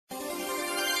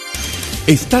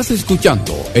Estás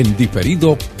escuchando en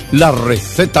diferido la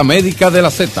receta médica de la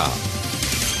Z.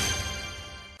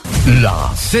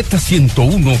 La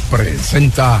Z101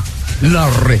 presenta la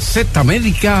receta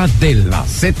médica de la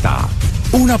Z,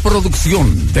 una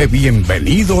producción de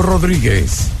Bienvenido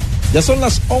Rodríguez. Ya son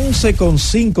las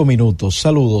 11:05.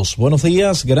 Saludos, buenos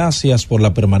días, gracias por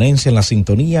la permanencia en la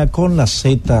sintonía con la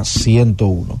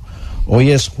Z101.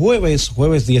 Hoy es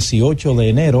jueves 18 de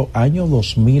enero, año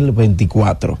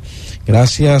 2024.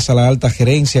 Gracias a la alta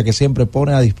gerencia que siempre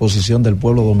pone a disposición del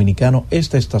pueblo dominicano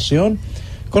esta estación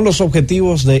con los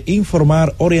objetivos de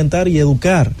informar, orientar y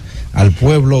educar al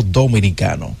pueblo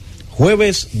dominicano.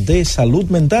 Jueves de salud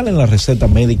mental en la receta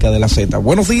médica de la Z.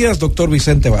 Buenos días, doctor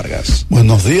Vicente Vargas.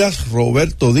 Buenos días,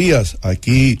 Roberto Díaz,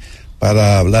 aquí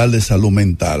para hablar de salud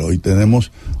mental. Hoy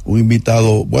tenemos un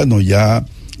invitado, bueno, ya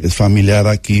es familiar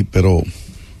aquí, pero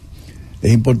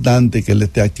es importante que él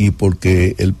esté aquí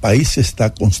porque el país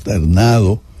está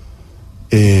consternado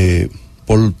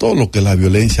por todo lo que es la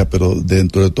violencia, pero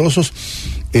dentro de todos esos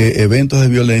eventos de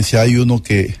violencia hay uno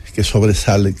que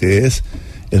sobresale, que es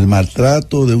el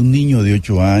maltrato de un niño de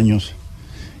 8 años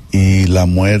y la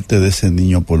muerte de ese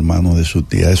niño por manos de su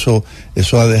tía. Eso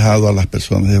ha dejado a las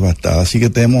personas devastadas. Así que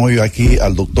tenemos hoy aquí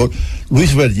al doctor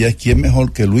Luis Vergés. ¿Quién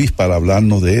mejor que Luis para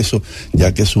hablarnos de eso?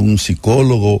 Ya que es un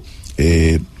psicólogo,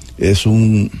 es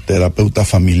un terapeuta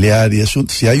familiar y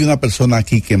si hay una persona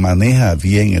aquí que maneja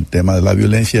bien el tema de la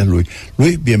violencia es Luis.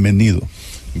 Luis, bienvenido.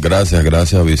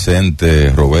 Gracias Vicente,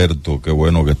 Roberto, qué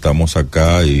bueno que estamos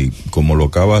acá y como lo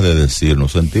acabas de decir,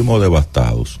 nos sentimos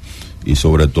devastados y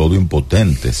sobre todo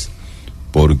impotentes,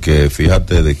 porque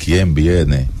fíjate de quién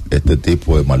viene este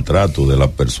tipo de maltrato, de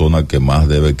la persona que más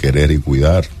debe querer y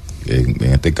cuidar, en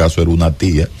este caso era una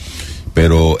tía,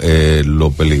 pero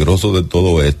lo peligroso de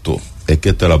todo esto es que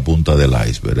esta es la punta del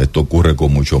iceberg. Esto ocurre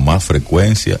con mucho más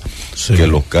frecuencia que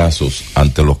los casos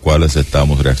ante los cuales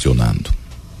estamos reaccionando.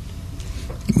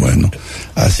 Bueno,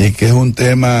 así que es un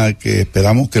tema que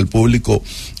esperamos que el público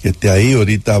esté ahí.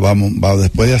 Ahorita vamos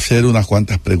después de hacer unas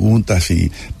cuantas preguntas y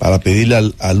para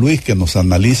pedirle a Luis que nos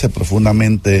analice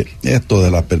profundamente esto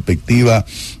de la perspectiva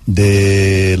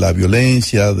de la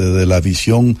violencia, de la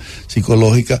visión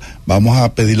psicológica. Vamos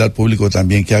a pedirle al público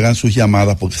también que hagan sus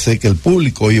llamadas porque sé que el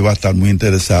público hoy va a estar muy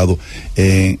interesado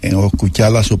en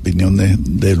escuchar las opiniones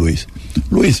de Luis.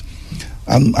 Luis,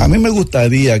 a mí me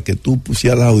gustaría que tú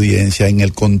pusieras a la audiencia en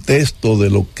el contexto de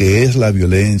lo que es la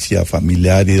violencia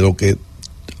familiar y de lo que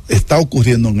está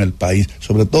ocurriendo en el país,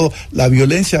 sobre todo la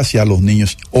violencia hacia los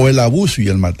niños o el abuso y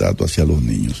el maltrato hacia los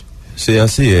niños. Sí,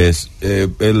 así es.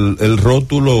 El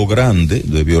rótulo grande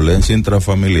de violencia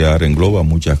intrafamiliar engloba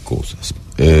muchas cosas.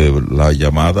 La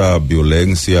llamada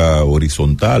violencia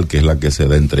horizontal, que es la que se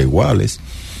da entre iguales.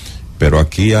 Pero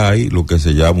aquí hay lo que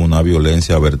se llama una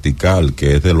violencia vertical,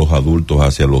 que es de los adultos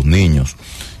hacia los niños.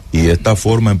 Y esta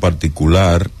forma en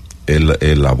particular,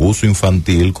 el abuso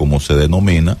infantil, como se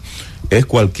denomina, es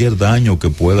cualquier daño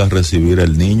que pueda recibir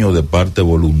el niño de parte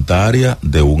voluntaria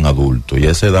de un adulto. Y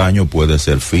ese daño puede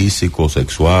ser físico,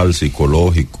 sexual,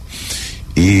 psicológico.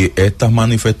 Y estas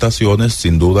manifestaciones,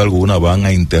 sin duda alguna, van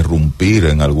a interrumpir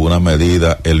en alguna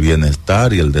medida el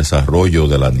bienestar y el desarrollo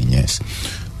de la niñez.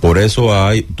 Por eso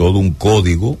hay todo un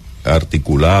código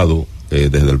articulado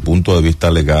desde el punto de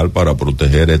vista legal para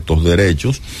proteger estos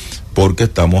derechos, porque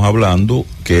estamos hablando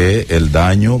que el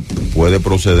daño puede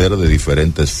proceder de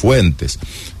diferentes fuentes.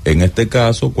 En este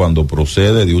caso, cuando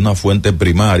procede de una fuente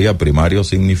primaria, primario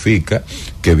significa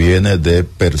que viene de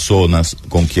personas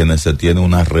con quienes se tiene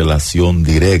una relación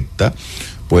directa,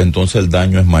 pues entonces el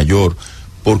daño es mayor,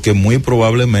 porque muy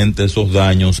probablemente esos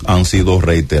daños han sido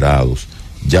reiterados.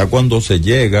 Ya cuando se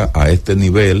llega a este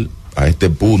nivel, a este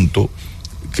punto,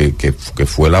 que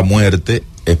fue la muerte,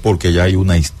 es porque ya hay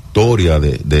una historia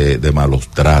de malos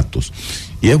tratos.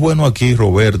 Y es bueno aquí,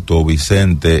 Roberto,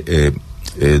 Vicente,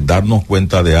 darnos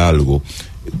cuenta de algo.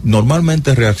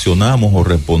 Normalmente reaccionamos o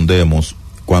respondemos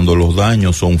cuando los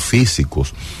daños son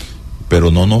físicos, pero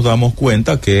no nos damos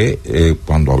cuenta que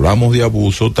cuando hablamos de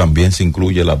abuso también se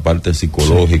incluye la parte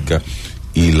psicológica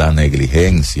y la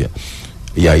negligencia.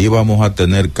 Y ahí vamos a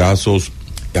tener casos,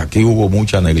 aquí hubo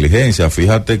mucha negligencia.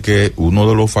 Fíjate que uno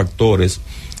de los factores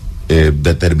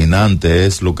determinantes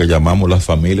es lo que llamamos las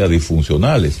familias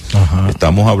disfuncionales. Ajá.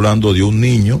 Estamos hablando de un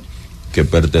niño que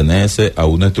pertenece a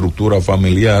una estructura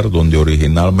familiar donde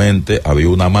originalmente había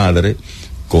una madre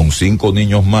con 5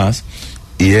 niños más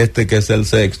y que es el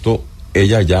sexto,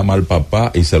 ella llama al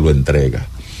papá y se lo entrega.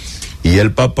 Y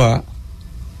el papá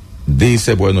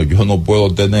dice, bueno, yo no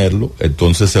puedo tenerlo,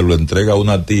 entonces se lo entrega a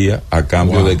una tía a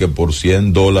cambio de que por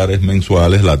 $100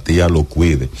 mensuales la tía lo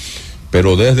cuide.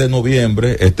 Pero desde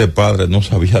noviembre este padre no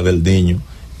sabía del niño,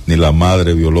 ni la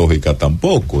madre biológica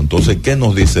tampoco. Entonces, ¿qué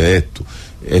nos dice esto?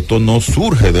 Esto no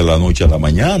surge de la noche a la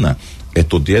mañana,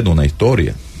 esto tiene una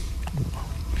historia.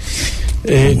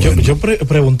 Yo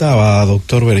preguntaba a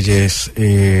doctor Vergés,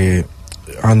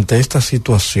 ante esta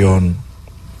situación,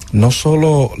 no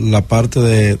solo la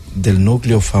parte del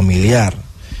núcleo familiar,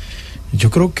 yo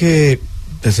creo que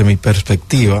desde mi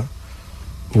perspectiva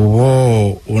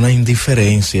hubo una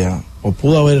indiferencia, o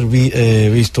pudo haber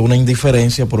visto una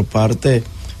indiferencia por parte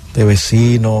de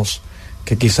vecinos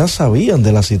que quizás sabían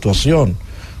de la situación,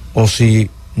 o si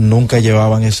nunca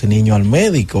llevaban ese niño al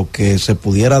médico, que se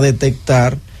pudiera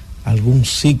detectar algún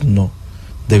signo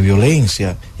de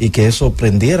violencia y que eso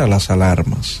prendiera las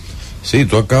alarmas. Sí,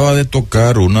 tú acabas de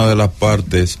tocar una de las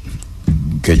partes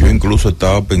que yo incluso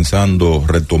estaba pensando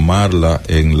retomarla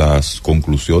en las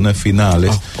conclusiones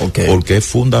finales, okay, porque es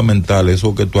fundamental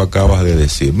eso que tú acabas de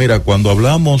decir. Mira, cuando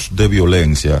hablamos de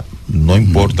violencia, no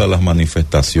importa las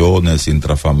manifestaciones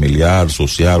intrafamiliar,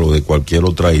 social o de cualquier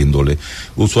otra índole,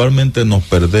 usualmente nos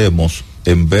perdemos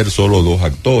en ver solo dos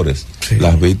actores, sí,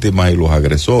 las víctimas y los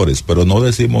agresores, pero no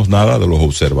decimos nada de los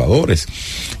observadores.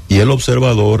 Y el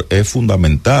observador es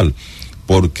fundamental,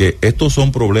 porque estos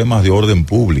son problemas de orden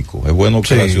público. Es bueno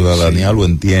que la ciudadanía lo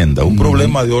entienda. Un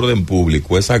problema de orden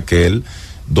público es aquel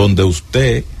donde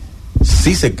usted,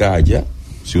 si se calla,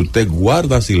 si usted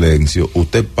guarda silencio,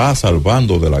 usted pasa al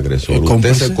bando del agresor.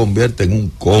 Usted se convierte en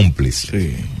un cómplice.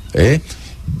 Sí.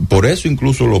 Por eso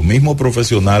incluso los mismos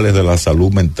profesionales de la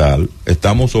salud mental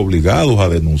estamos obligados a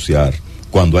denunciar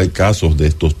cuando hay casos de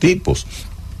estos tipos.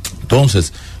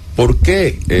 Entonces, ¿por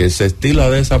qué se estila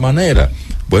de esa manera?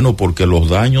 Bueno, porque los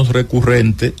daños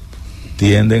recurrentes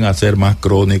tienden a ser más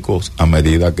crónicos a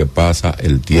medida que pasa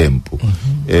el tiempo.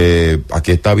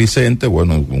 Aquí está Vicente,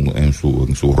 bueno, en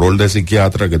su rol de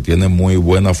psiquiatra, que tiene muy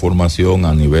buena formación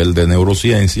a nivel de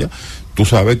neurociencia. Tú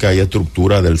sabes que hay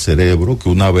estructuras del cerebro que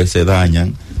una vez se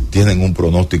dañan, tienen un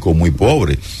pronóstico muy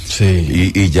pobre.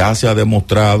 Sí. Y ya se ha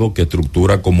demostrado que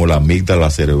estructuras como la amígdala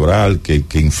cerebral, que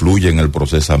influye en el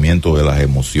procesamiento de las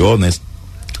emociones,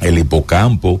 el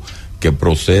hipocampo, que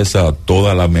procesa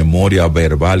toda la memoria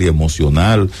verbal y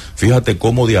emocional. Fíjate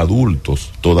cómo de adultos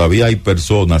todavía hay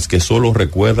personas que solo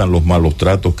recuerdan los malos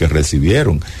tratos que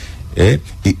recibieron,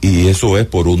 y eso es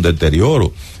por un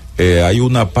deterioro. Hay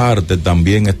una parte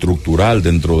también estructural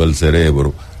dentro del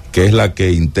cerebro, que es la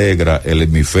que integra el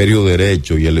hemisferio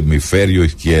derecho y el hemisferio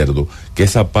izquierdo, que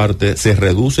esa parte se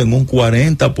reduce en un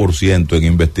 40% en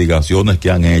investigaciones que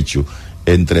han hecho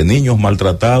entre niños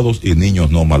maltratados y niños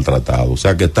no maltratados. O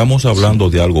sea que estamos hablando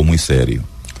de algo muy serio.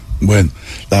 Bueno,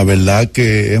 la verdad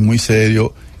que es muy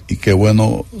serio, y qué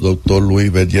bueno, doctor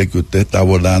Luis Vergés, que usted está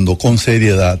abordando con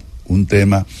seriedad un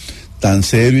tema tan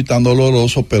serio y tan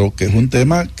doloroso, pero que es un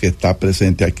tema que está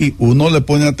presente aquí. Uno le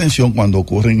pone atención cuando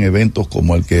ocurren eventos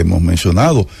como el que hemos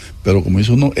mencionado, pero como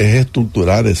dice uno, es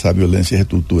estructural, esa violencia es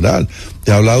estructural. Te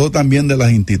he hablado también de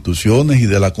las instituciones y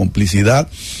de la complicidad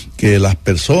que las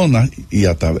personas y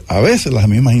a veces las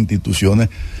mismas instituciones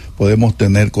podemos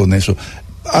tener con eso.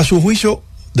 A su juicio,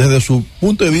 desde su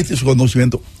punto de vista y su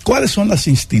conocimiento, ¿cuáles son las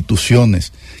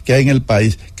instituciones que hay en el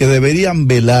país que deberían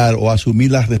velar o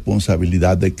asumir la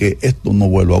responsabilidad de que esto no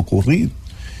vuelva a ocurrir?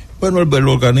 Bueno, el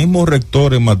organismo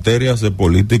rector en materias de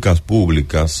políticas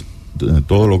públicas, de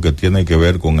todo lo que tiene que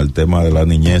ver con el tema de la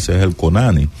niñez, es el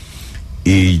CONANI.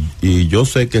 Y yo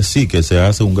sé que sí, que se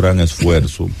hace un gran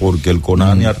esfuerzo, porque el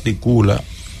CONANI articula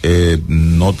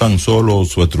no tan solo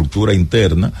su estructura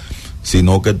interna,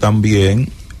 sino que también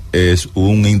es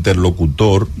un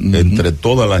interlocutor entre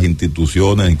todas las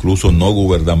instituciones, incluso no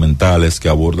gubernamentales, que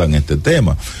abordan este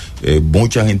tema.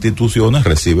 Muchas instituciones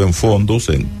reciben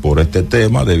fondos por este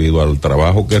tema debido al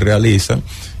trabajo que realizan,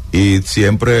 y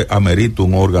siempre amerita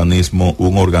un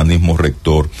organismo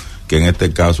rector, que en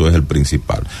este caso es el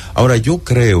principal. Ahora, yo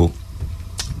creo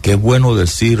que es bueno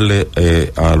decirle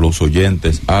a los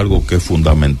oyentes algo que es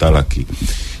fundamental aquí.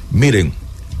 Miren,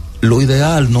 lo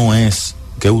ideal no es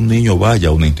que un niño vaya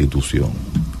a una institución.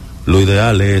 Lo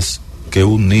ideal es que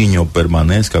un niño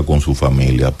permanezca con su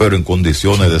familia, pero en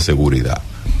condiciones de seguridad,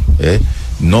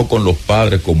 no con los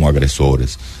padres como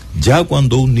agresores. Ya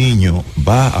cuando un niño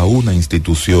va a una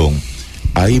institución,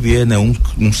 ahí viene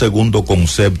un segundo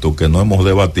concepto que no hemos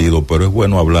debatido, pero es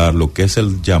bueno hablarlo, que es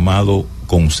el llamado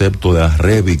concepto de la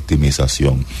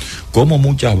revictimización. Como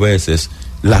muchas veces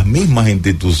las mismas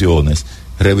instituciones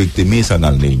revictimizan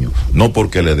al niño, no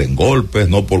porque le den golpes,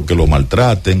 no porque lo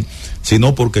maltraten,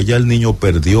 sino porque ya el niño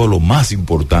perdió lo más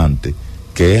importante,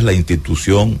 que es la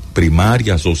institución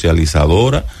primaria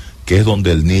socializadora, que es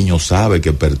donde el niño sabe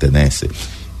que pertenece.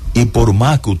 Y por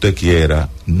más que usted quiera,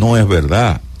 no es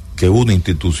verdad que una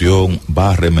institución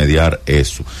va a remediar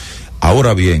eso.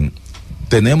 Ahora bien,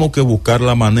 tenemos que buscar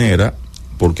la manera,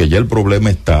 porque ya el problema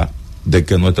está, de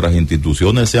que nuestras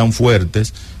instituciones sean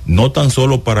fuertes, no tan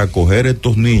solo para acoger a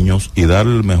estos niños y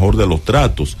darle el mejor de los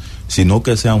tratos, sino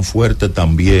que sean fuertes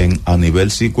también a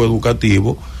nivel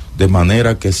psicoeducativo, de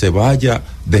manera que se vaya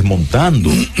desmontando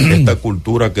esta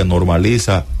cultura que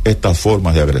normaliza estas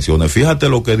formas de agresiones. Fíjate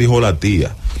lo que dijo la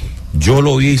tía: yo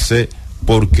lo hice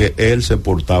porque él se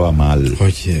portaba mal.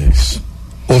 Oye,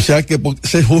 o sea que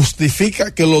se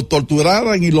justifica que lo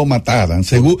torturaran y lo mataran,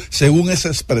 según esa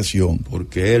expresión.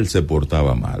 Porque él se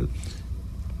portaba mal.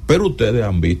 Pero ustedes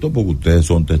han visto, porque ustedes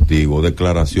son testigos,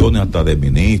 declaraciones hasta de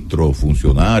ministros,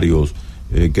 funcionarios,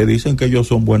 que dicen que ellos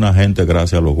son buena gente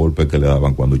gracias a los golpes que le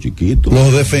daban cuando chiquitos.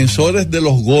 Los defensores de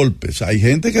los golpes, hay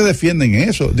gente que defienden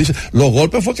eso. Dice, los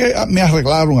golpes fue que me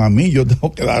arreglaron a mí, yo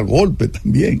tengo que dar golpes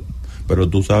también. Pero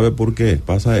tú sabes por qué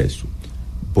pasa eso.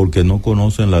 Porque no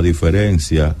conocen la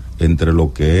diferencia entre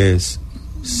lo que es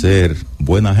ser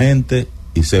buena gente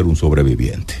y ser un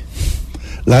sobreviviente.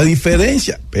 La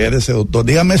diferencia, espérese doctor,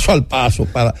 dígame eso al paso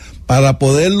para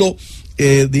poderlo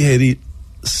digerir.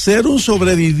 Ser un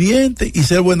sobreviviente y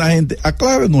ser buena gente,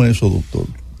 aclárenos eso, doctor.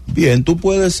 Bien, tú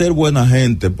puedes ser buena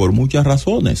gente por muchas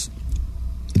razones,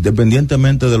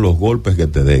 independientemente de los golpes que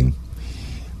te den.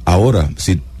 Ahora,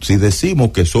 si decimos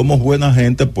que somos buena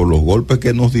gente por los golpes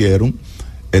que nos dieron,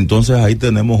 entonces ahí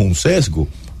tenemos un sesgo,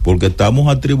 porque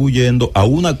estamos atribuyendo a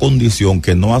una condición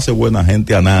que no hace buena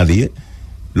gente a nadie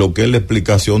lo que es la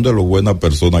explicación de lo buena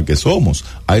persona que somos.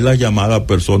 Hay las llamadas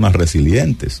personas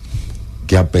resilientes,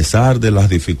 que a pesar de las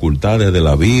dificultades de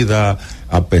la vida,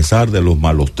 a pesar de los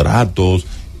malos tratos,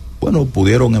 bueno,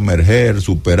 pudieron emerger,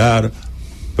 superar,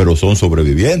 pero son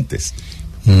sobrevivientes.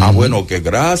 Bueno, que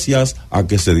gracias a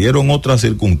que se dieron otras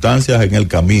circunstancias en el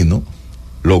camino,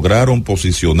 lograron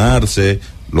posicionarse,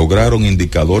 lograron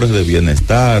indicadores de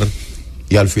bienestar,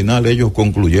 y al final ellos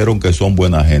concluyeron que son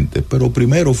buena gente, pero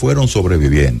primero fueron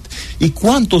sobrevivientes. ¿Y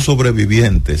cuántos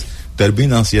sobrevivientes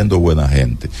terminan siendo buena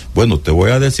gente? Bueno, te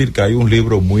voy a decir que hay un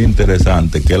libro muy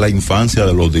interesante que es La infancia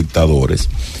de los dictadores.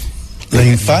 La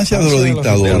infancia de los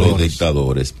dictadores. De los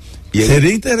dictadores.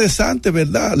 Sería interesante,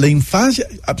 ¿verdad? La infancia,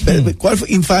 ¿cuál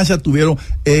infancia tuvieron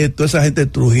toda esa gente de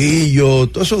Trujillo,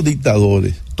 todos esos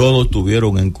dictadores? Todos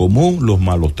tuvieron en común los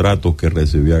malos tratos que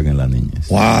recibían en la niñez.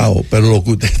 Wow, pero lo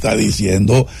que usted está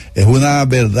diciendo es una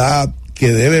verdad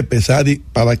que debe pesar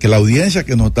para que la audiencia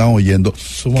que nos está oyendo,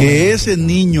 que ese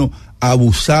niño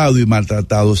abusado y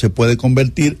maltratado se puede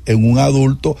convertir en un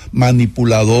adulto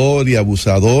manipulador y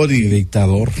abusador y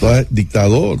dictador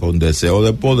con deseo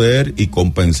de poder y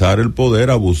compensar el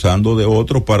poder abusando de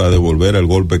otros para devolver el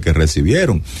golpe que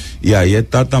recibieron. Y ahí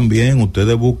está también,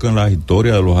 ustedes buscan la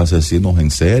historia de los asesinos en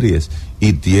series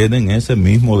y tienen ese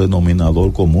mismo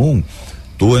denominador común.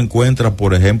 Tú encuentras,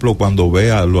 por ejemplo, cuando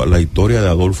veas la historia de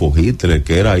Adolfo Hitler,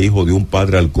 que era hijo de un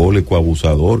padre alcohólico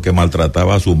abusador que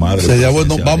maltrataba a su madre. Sería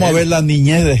bueno, vamos a ver la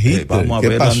niñez de Hitler. Vamos a ¿Qué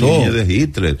ver pasó? La niñez de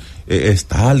Hitler.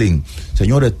 Stalin.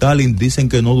 Señor, Stalin dicen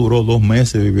que no duró 2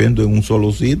 meses viviendo en un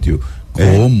solo sitio.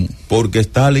 ¿Cómo? Porque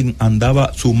Stalin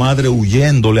andaba, su madre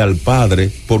huyéndole al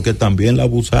padre porque también la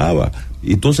abusaba.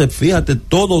 Entonces, fíjate,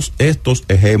 todos estos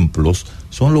ejemplos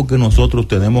son lo que nosotros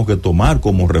tenemos que tomar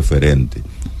como referente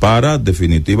para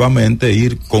definitivamente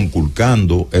ir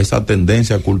conculcando esa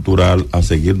tendencia cultural a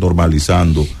seguir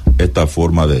normalizando esta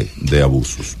forma de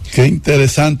abusos. Qué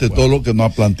interesante todo lo que nos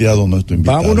ha planteado nuestro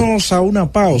invitado. Vámonos a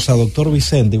una pausa, doctor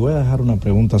Vicente, y voy a dejar una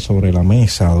pregunta sobre la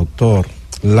mesa, doctor.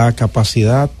 La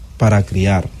capacidad para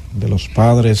criar de los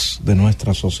padres de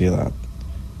nuestra sociedad,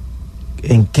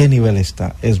 ¿en qué nivel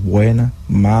está? ¿Es buena,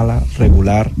 mala,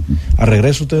 regular? A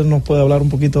regreso usted nos puede hablar un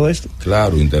poquito de esto.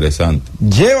 Claro, interesante.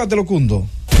 Llévatelo, Cundo.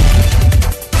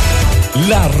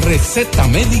 La receta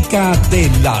médica de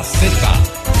la Z.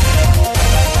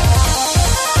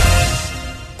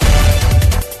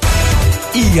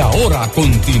 Y ahora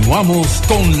continuamos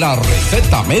con la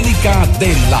receta médica de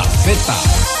la Z.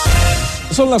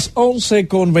 Son las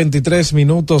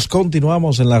 11:23.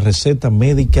 Continuamos en la receta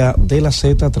médica de la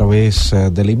Z a través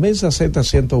de la inmensa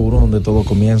Z101, donde todo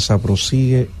comienza,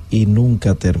 prosigue y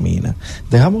nunca termina.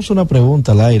 Dejamos una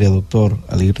pregunta al aire, doctor,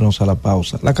 al irnos a la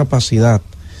pausa. La capacidad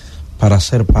para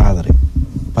ser padre,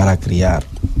 para criar,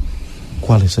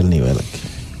 ¿cuál es el nivel aquí?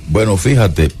 Bueno,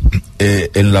 fíjate,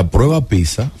 en la prueba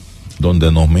PISA,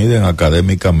 donde nos miden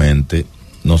académicamente,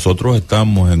 nosotros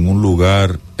estamos en un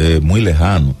lugar muy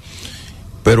lejano.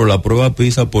 Pero la prueba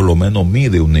PISA por lo menos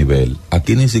mide un nivel.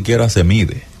 Aquí ni siquiera se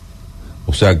mide.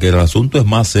 O sea que el asunto es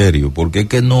más serio, porque es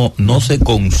que no se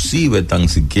concibe tan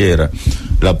siquiera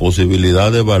la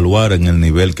posibilidad de evaluar en el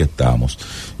nivel que estamos.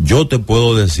 Yo te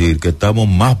puedo decir que estamos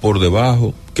más por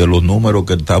debajo que los números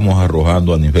que estamos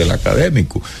arrojando a nivel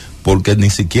académico, porque ni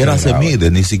siquiera se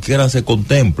mide, ni siquiera se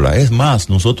contempla. Es más,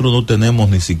 nosotros no tenemos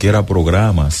ni siquiera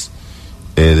programas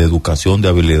de educación de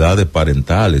habilidades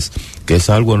parentales, que es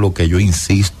algo en lo que yo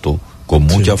insisto con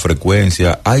mucha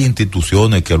frecuencia. Hay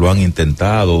instituciones que lo han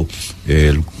intentado,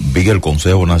 vi el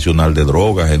Consejo Nacional de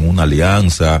Drogas en una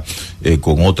alianza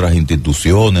con otras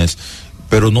instituciones,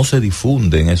 pero no se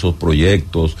difunden esos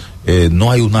proyectos,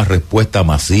 no hay una respuesta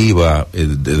masiva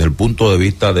desde el punto de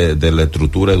vista de la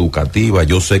estructura educativa.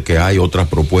 Yo sé que hay otras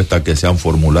propuestas que se han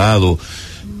formulado,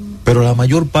 pero la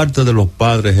mayor parte de los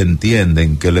padres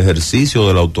entienden que el ejercicio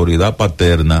de la autoridad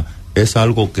paterna es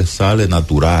algo que sale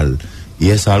natural y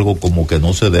es algo como que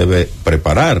no se debe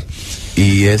preparar.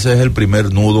 Y ese es el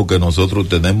primer nudo que nosotros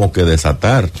tenemos que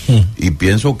desatar. Y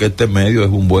pienso que este medio es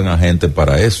un buen agente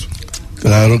para eso.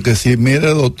 Claro que sí. Mire,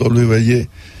 doctor Luis Bellé,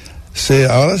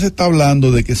 ahora se está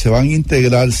hablando de que se van a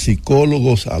integrar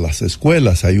psicólogos a las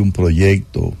escuelas. Hay un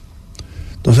proyecto.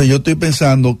 Entonces yo estoy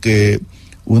pensando que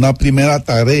una primera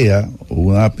tarea o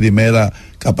una primera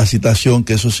capacitación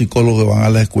que esos psicólogos que van a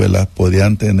las escuelas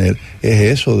podrían tener es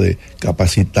eso de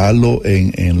capacitarlo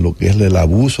en lo que es el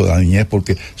abuso de la niñez,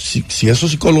 porque si esos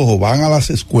psicólogos van a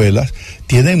las escuelas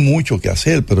tienen mucho que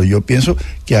hacer, pero yo pienso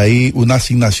que ahí una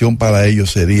asignación para ellos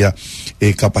sería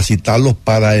capacitarlos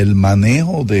para el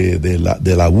manejo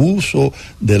del abuso,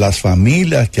 de las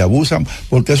familias que abusan,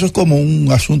 porque eso es como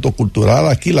un asunto cultural.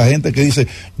 Aquí la gente que dice,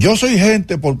 yo soy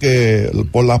gente porque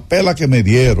por las pelas que me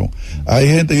dieron. Hay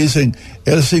gente que dicen,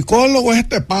 el psicólogo es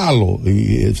este palo,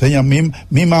 y enseña,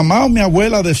 mi mamá o mi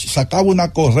abuela sacaba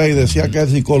una correa y decía que era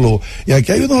psicólogo, y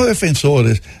aquí hay unos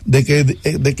defensores de que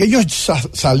ellos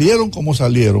salieron como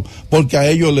salieron, porque a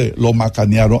ellos lo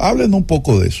macanearon. Hablen un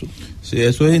poco de eso. Sí,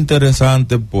 eso es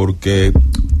interesante porque,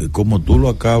 como tú lo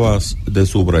acabas de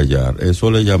subrayar, eso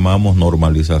le llamamos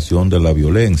normalización de la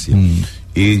violencia.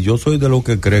 Y yo soy de lo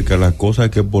que cree que a las cosas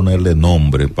hay que ponerle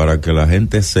nombre para que la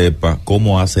gente sepa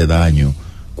cómo hace daño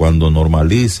cuando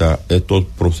normaliza estos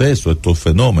procesos, estos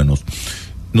fenómenos.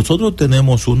 Nosotros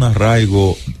tenemos un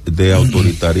arraigo de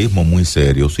autoritarismo muy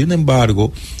serio. Sin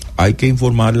embargo, hay que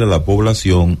informarle a la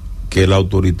población que el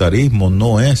autoritarismo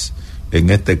no es, en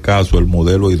este caso, el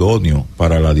modelo idóneo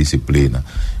para la disciplina.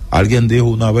 Alguien dijo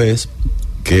una vez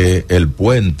que el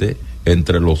puente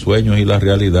entre los sueños y la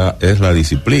realidad es la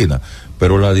disciplina,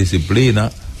 pero la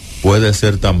disciplina puede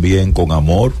ser también con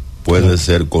amor, puede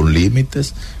ser con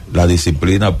límites. La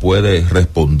disciplina puede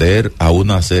responder a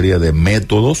una serie de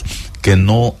métodos que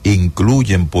no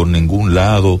incluyen por ningún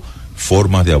lado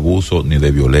formas de abuso ni de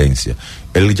violencia.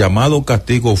 El llamado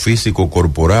castigo físico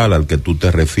corporal al que tú te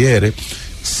refieres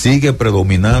sigue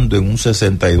predominando en un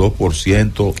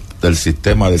 62% del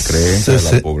sistema de creencias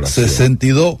de la población.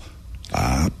 62.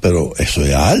 Pero eso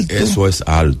es alto. Eso es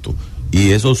alto.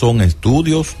 Y esos son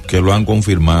estudios que lo han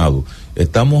confirmado.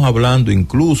 Estamos hablando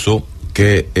incluso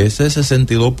que ese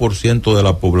 62% de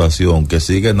la población que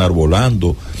sigue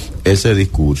enarbolando ese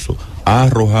discurso ha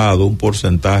arrojado un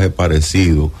porcentaje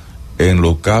parecido en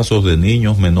los casos de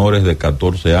niños menores de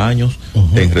 14 años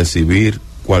en recibir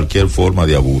cualquier forma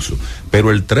de abuso.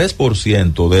 Pero el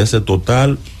 3% de ese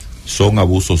total son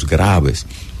abusos graves.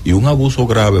 Y un abuso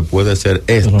grave puede ser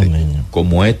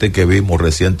como este que vimos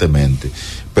recientemente.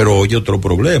 Pero oye, otro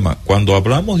problema, cuando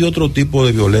hablamos de otro tipo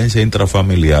de violencia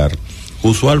intrafamiliar,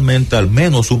 usualmente al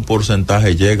menos un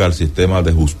porcentaje llega al sistema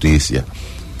de justicia,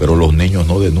 pero los niños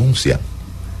no denuncian.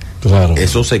 Claro.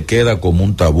 Eso se queda como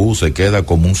un tabú, se queda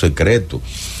como un secreto.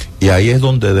 Y ahí es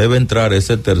donde debe entrar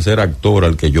ese tercer actor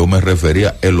al que yo me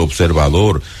refería, el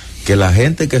observador, que la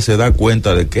gente que se da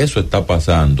cuenta de que eso está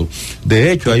pasando.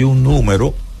 De hecho, hay un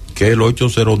número que es el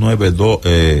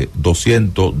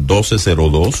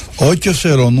 809-200-1202.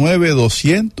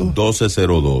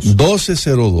 809-200-1202.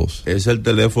 1202. Es el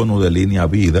teléfono de línea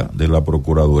vida de la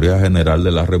Procuraduría General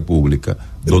de la República.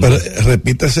 Pero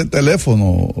repita ese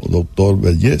teléfono, doctor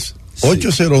Bellés. Sí.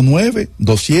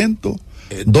 809-200-1202.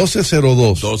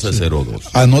 1202.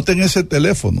 Anoten ese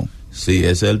teléfono. Sí,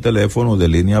 ese es el teléfono de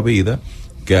línea vida,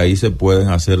 que ahí se pueden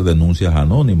hacer denuncias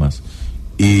anónimas.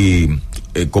 Y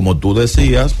como tú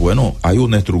decías, bueno, hay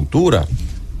una estructura,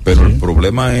 pero el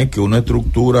problema es que una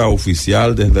estructura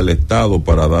oficial desde el Estado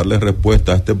para darle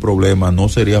respuesta a este problema no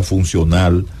sería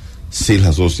funcional si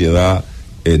la sociedad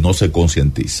no se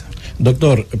concientiza.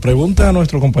 Doctor, pregunta a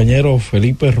nuestro compañero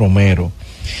Felipe Romero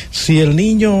si el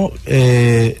niño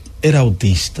era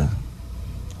autista,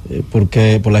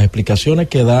 porque por las explicaciones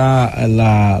que da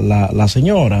la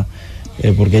señora,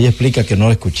 porque ella explica que no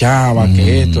la escuchaba,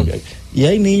 que esto, y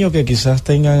hay niños que quizás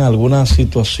tengan alguna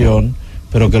situación,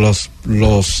 pero que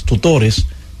los tutores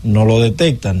no lo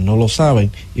detectan, no lo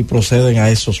saben y proceden a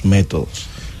esos métodos.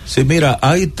 Sí, mira,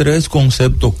 hay 3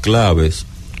 conceptos claves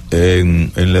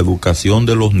en la educación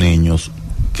de los niños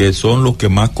que son los que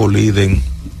más coliden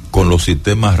con los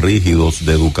sistemas rígidos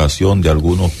de educación de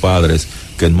algunos padres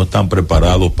que no están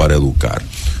preparados para educar.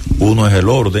 Uno es el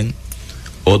orden,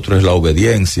 otro es la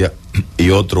obediencia y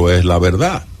otro es la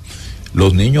verdad.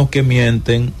 Los niños que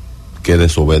mienten, que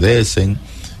desobedecen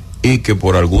y que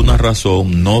por alguna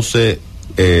razón no se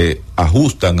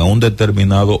ajustan a un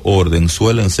determinado orden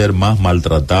suelen ser más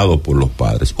maltratados por los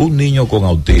padres. Un niño con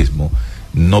autismo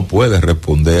no puede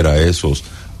responder a esos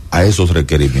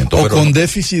requerimientos. O con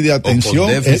déficit de atención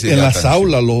en las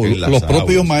aulas. Los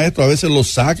propios maestros a veces los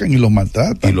sacan y los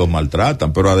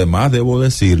maltratan. Pero además debo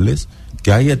decirles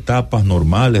que hay etapas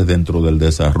normales dentro del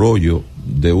desarrollo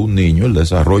de un niño, el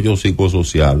desarrollo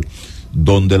psicosocial,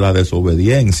 donde la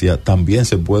desobediencia también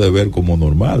se puede ver como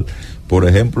normal. Por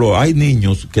ejemplo, hay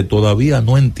niños que todavía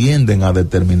no entienden a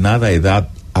determinada edad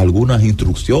algunas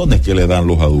instrucciones que le dan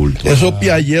los adultos. Eso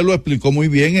Piaget lo explicó muy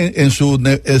bien en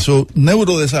su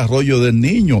neurodesarrollo del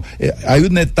niño. Hay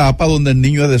una etapa donde el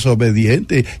niño es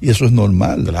desobediente y eso es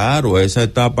normal. Claro, esa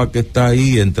etapa que está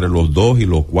ahí entre los 2 y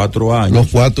los 4 años. Los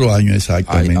 4 años,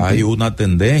 exactamente. Hay una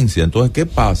tendencia. Entonces, ¿qué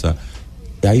pasa?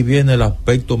 Ahí viene el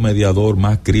aspecto mediador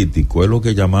más crítico, es lo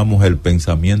que llamamos el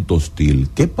pensamiento hostil.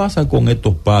 ¿Qué pasa con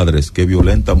estos padres que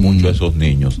violentan mucho a esos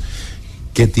niños?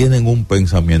 Que tienen un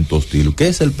pensamiento hostil. ¿Qué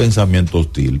es el pensamiento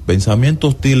hostil? Pensamiento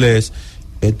hostil es: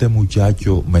 este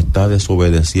muchacho me está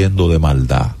desobedeciendo de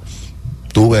maldad.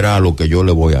 Tú verás lo que yo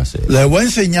le voy a hacer. Le voy a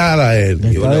enseñar a él.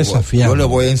 Yo le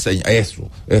voy a enseñar. Eso,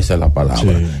 esa es la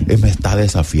palabra. Sí. Él me está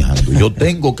desafiando. Yo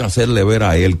tengo que hacerle ver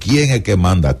a él quién es que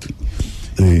manda aquí.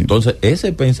 Sí. Entonces,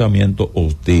 ese pensamiento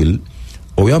hostil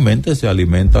obviamente se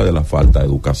alimenta de la falta de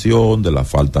educación, de la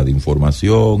falta de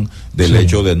información, del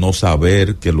hecho de no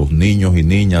saber que los niños y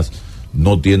niñas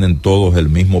no tienen todos el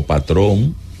mismo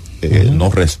patrón, no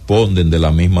responden de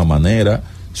la misma manera,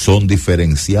 son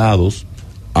diferenciados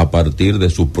a partir de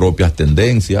sus propias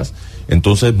tendencias.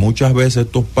 Entonces, muchas veces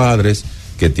estos padres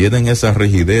que tienen esa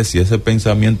rigidez y ese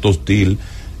pensamiento hostil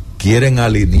quieren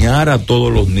alinear a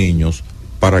todos los niños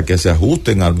para que se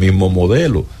ajusten al mismo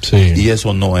modelo, y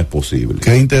eso no es posible.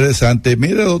 Qué interesante.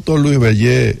 Mire, doctor Luis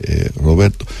Bellé,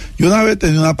 Roberto, yo una vez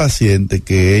tenía una paciente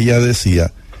que ella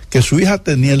decía que su hija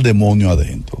tenía el demonio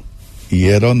adentro, y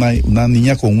era una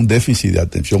niña con un déficit de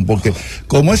atención, porque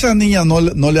como esa niña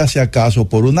no le hacía caso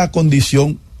por una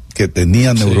condición que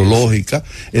tenía neurológica,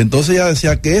 entonces ella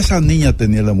decía que esa niña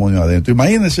tenía el demonio adentro.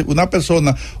 Imagínense una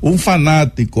persona, un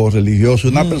fanático religioso,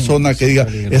 una persona que diga,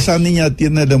 esa niña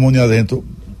tiene el demonio adentro,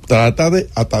 trata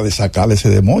hasta de sacarle ese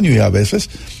demonio, y a veces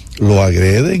lo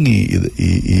agreden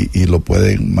y lo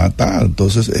pueden matar.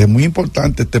 Entonces es muy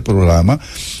importante este programa,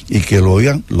 y que lo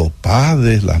oigan los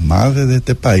padres, las madres de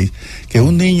este país, que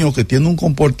un niño que tiene un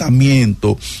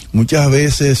comportamiento, muchas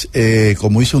veces,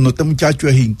 como dice uno, este muchacho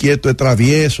es inquieto, es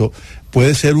travieso,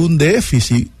 puede ser un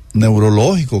déficit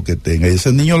neurológico que tenga, y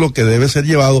ese niño lo que debe ser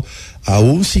llevado a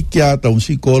un psiquiatra, a un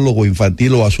psicólogo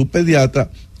infantil o a su pediatra,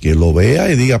 que lo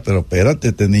vea y diga, pero espérate,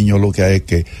 este niño lo que hay es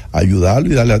que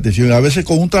ayudarlo y darle atención. A veces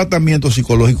con un tratamiento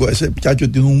psicológico ese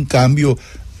muchacho tiene un cambio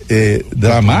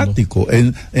dramático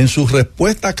en su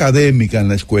respuesta académica en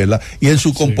la escuela, y en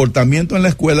su comportamiento en la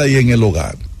escuela y en el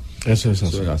hogar. Eso es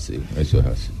así.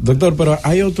 Doctor, pero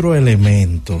hay otro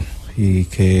elemento, y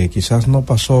que quizás no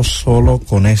pasó solo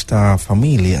con esta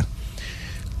familia.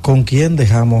 ¿Con quién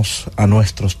dejamos a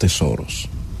nuestros tesoros?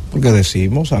 Porque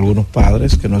decimos algunos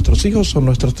padres que nuestros hijos son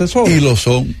nuestros tesoros. Y lo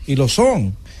son. Y lo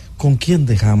son. ¿Con quién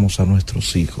dejamos a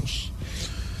nuestros hijos?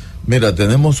 Mira,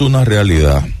 tenemos una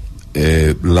realidad.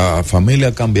 La familia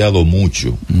ha cambiado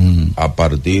mucho a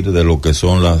partir de lo que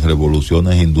son las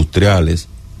revoluciones industriales,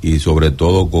 y sobre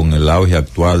todo con el auge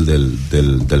actual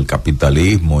del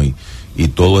capitalismo y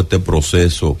todo este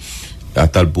proceso,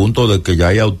 hasta el punto de que ya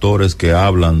hay autores que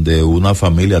hablan de una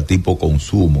familia tipo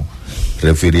consumo,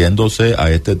 refiriéndose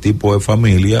a este tipo de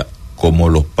familia como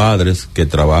los padres que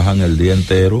trabajan el día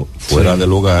entero fuera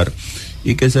del hogar,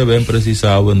 y que se ven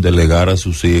precisados en delegar a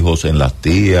sus hijos en las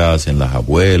tías, en las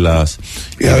abuelas.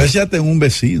 Y a veces hasta en un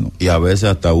vecino. Y a veces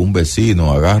hasta un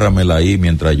vecino, agárramela ahí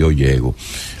mientras yo llego.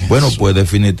 Bueno, pues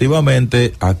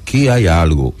definitivamente aquí hay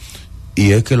algo,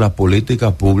 y es que las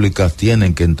políticas públicas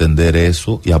tienen que entender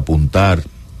eso y apuntar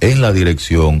en la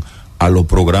dirección a los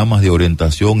programas de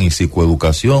orientación y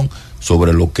psicoeducación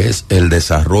sobre lo que es el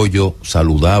desarrollo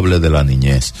saludable de la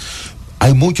niñez.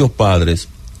 Hay muchos padres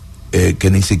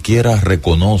que ni siquiera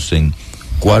reconocen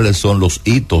cuáles son los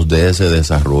hitos de ese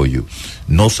desarrollo.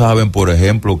 No saben, por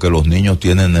ejemplo, que los niños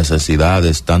tienen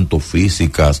necesidades tanto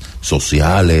físicas,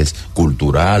 sociales,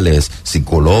 culturales,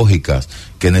 psicológicas,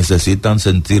 que necesitan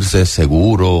sentirse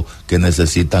seguros, que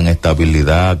necesitan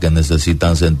estabilidad, que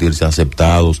necesitan sentirse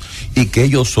aceptados, y que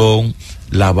ellos son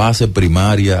la base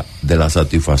primaria de la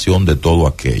satisfacción de todo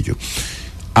aquello.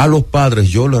 A los padres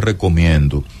yo les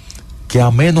recomiendo que,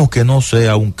 a menos que no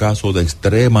sea un caso de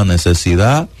extrema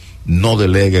necesidad, no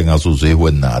deleguen a sus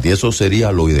hijos en nadie. Eso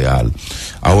sería lo ideal.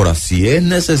 Ahora, si es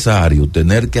necesario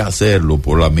tener que hacerlo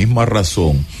por la misma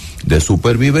razón de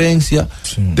supervivencia,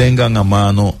 sí, tengan a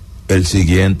mano el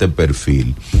siguiente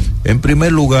perfil. En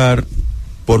primer lugar,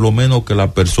 por lo menos que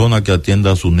la persona que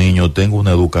atienda a su niño tenga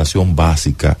una educación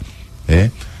básica,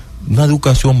 una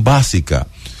educación básica,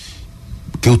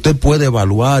 que usted puede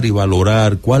evaluar y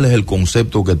valorar cuál es el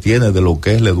concepto que tiene de lo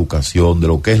que es la educación, de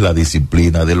lo que es la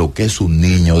disciplina, de lo que es un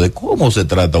niño, de cómo se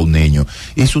trata un niño.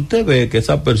 Y si usted ve que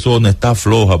esa persona está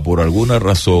floja por alguna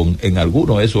razón en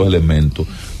alguno de esos elementos,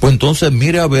 pues entonces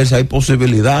mire a ver si hay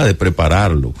posibilidad de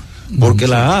prepararlo, porque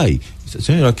la hay.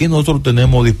 Señor, aquí nosotros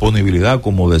tenemos disponibilidad,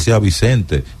 como decía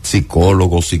Vicente,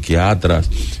 psicólogos, psiquiatras,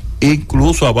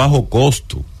 incluso a bajo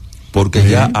costo, porque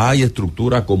ya hay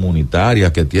estructuras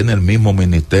comunitarias que tiene el mismo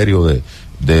Ministerio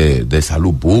de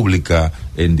Salud Pública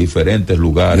en diferentes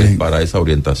lugares para esa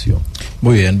orientación.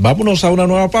 Muy bien, vámonos a una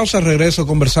nueva pausa. Regreso,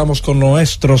 conversamos con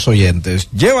nuestros oyentes.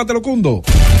 Llévatelo, Cundo.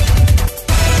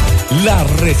 La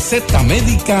receta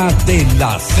médica de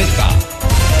la Z.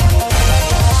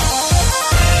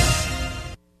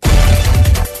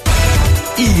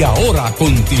 Y ahora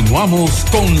continuamos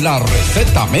con la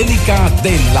receta médica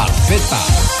de la Z.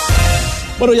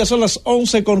 Bueno, ya son las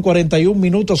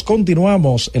 11:41.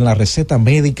 Continuamos en la receta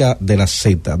médica de la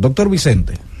Z. Doctor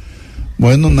Vicente.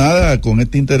 Bueno, nada, con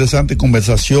esta interesante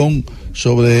conversación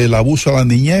sobre el abuso a la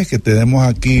niñez que tenemos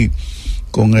aquí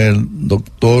con el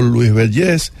doctor Luis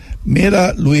Vergés.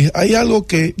 Mira, Luis, hay algo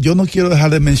que yo no quiero dejar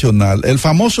de mencionar, el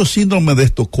famoso síndrome de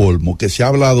Estocolmo, que se ha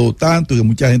hablado tanto y que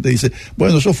mucha gente dice,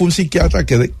 bueno, eso fue un psiquiatra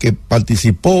que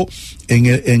participó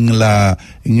en la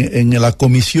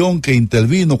comisión que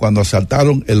intervino cuando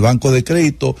asaltaron el banco de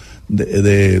crédito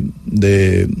en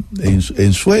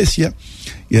Suecia,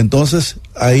 y entonces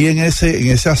ahí en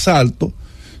ese asalto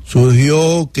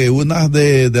surgió que una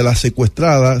de las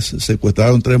secuestradas,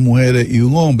 secuestraron 3 mujeres y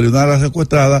un hombre, una de las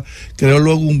secuestradas creó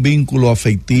luego un vínculo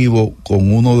afectivo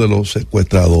con uno de los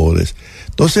secuestradores.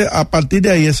 Entonces, a partir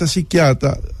de ahí, ese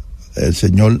psiquiatra,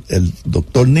 el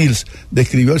doctor Nils,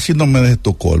 describió el síndrome de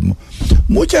Estocolmo.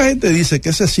 Mucha gente dice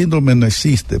que ese síndrome no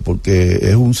existe porque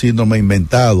es un síndrome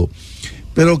inventado,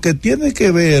 pero que tiene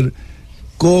que ver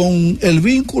con el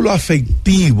vínculo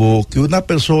afectivo que una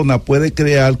persona puede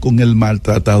crear con el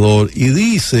maltratador. Y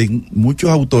dicen muchos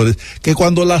autores que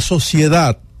cuando la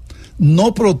sociedad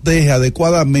no protege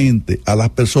adecuadamente a las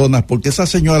personas, porque esa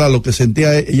señora lo que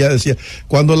sentía, ella decía,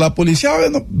 cuando la policía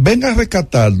venga a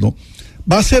rescatarnos,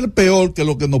 va a ser peor que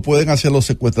lo que nos pueden hacer los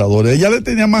secuestradores. Ella le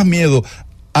tenía más miedo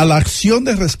a la acción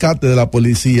de rescate de la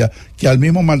policía que al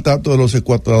mismo maltrato de los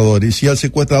secuestradores. Y si el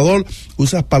secuestrador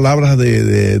usa palabras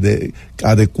de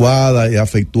adecuadas y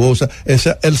afectuosas,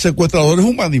 el secuestrador es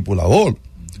un manipulador,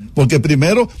 porque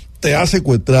primero te ha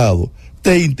secuestrado,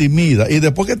 te intimida, y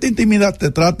después que te intimida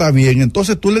te trata bien.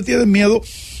 Entonces tú le tienes miedo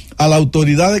a la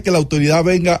autoridad, de que la autoridad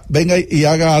venga y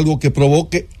haga algo que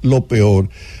provoque lo peor.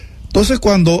 Entonces,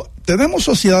 cuando tenemos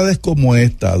sociedades como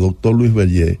esta, doctor Luis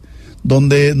Vergés,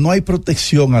 donde no hay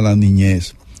protección a la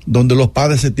niñez, donde los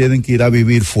padres se tienen que ir a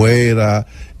vivir fuera,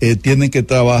 tienen que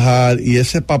trabajar, y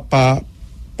ese papá,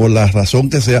 por la razón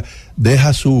que sea,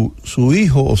 deja su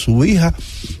hijo o su hija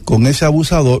con ese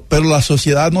abusador, pero la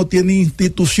sociedad no tiene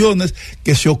instituciones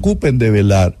que se ocupen de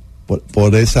velar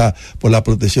por la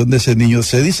protección de ese niño.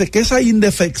 Se dice que esa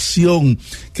indefección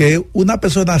que una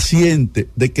persona siente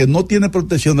de que no tiene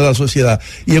protección de la sociedad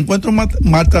y encuentra un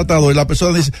maltratador, y la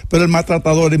persona dice, pero el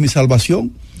maltratador es mi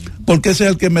salvación, porque ese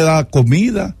es el que me da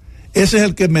comida, ese es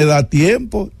el que me da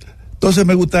tiempo. Entonces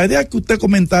me gustaría que usted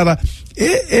comentara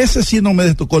ese síndrome de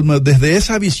Estocolmo desde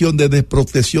esa visión de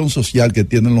desprotección social que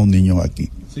tienen los niños aquí.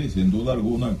 Sí, sin duda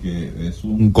alguna que es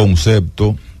un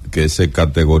concepto que se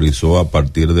categorizó a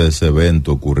partir de ese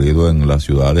evento ocurrido en la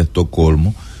ciudad de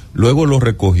Estocolmo. Luego lo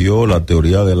recogió la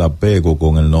teoría del apego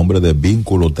con el nombre de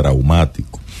vínculo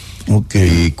traumático.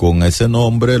 Okay. Y con ese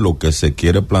nombre lo que se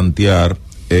quiere plantear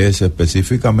es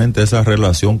específicamente esa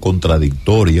relación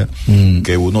contradictoria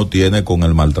que uno tiene con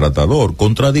el maltratador.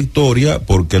 Contradictoria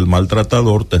porque el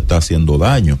maltratador te está haciendo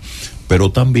daño, pero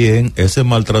también ese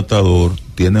maltratador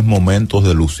tiene momentos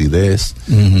de lucidez,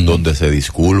 donde se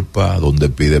disculpa, donde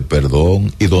pide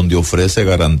perdón y donde ofrece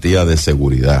garantía de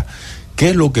seguridad.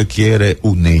 ¿Qué es lo que quiere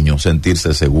un niño?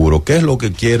 Sentirse seguro. ¿Qué es lo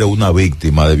que quiere una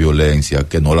víctima de violencia?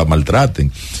 Que no la maltraten.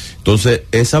 Entonces,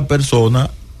 esa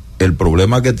persona, el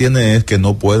problema que tiene es que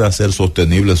no puede hacer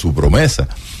sostenible su promesa.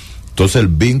 Entonces, el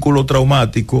vínculo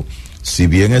traumático, si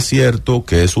bien es cierto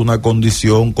que es una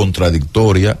condición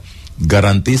contradictoria,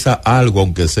 garantiza algo,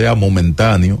 aunque sea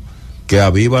momentáneo, que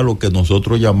aviva lo que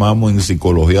nosotros llamamos en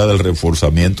psicología del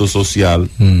reforzamiento social,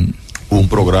 un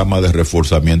programa de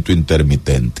reforzamiento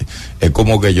intermitente. Es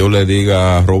como que yo le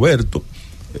diga a Roberto,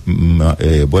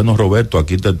 bueno, Roberto,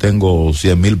 aquí te tengo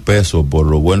 100,000 pesos por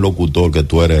lo buen locutor que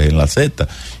tú eres en la Z,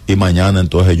 y mañana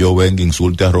entonces yo venga,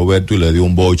 insulte a Roberto y le dé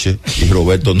un boche, y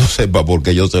Roberto no sepa por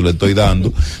qué yo se lo estoy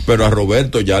dando, pero a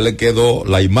Roberto ya le quedó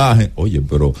la imagen, oye,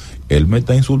 pero él me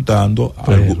está insultando,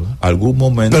 algún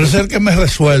momento. Pero es el que me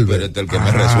resuelve. Pero es el que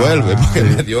me resuelve, porque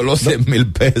me dio los 100,000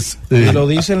 pesos. Sí. Y lo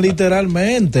dicen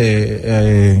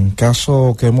literalmente, en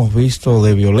caso que hemos visto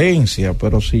de violencia,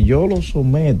 pero si yo lo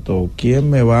someto, ¿quién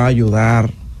me va a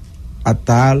ayudar a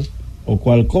tal o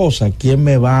cual cosa? ¿Quién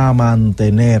me va a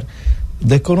mantener?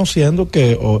 Desconociendo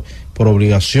que por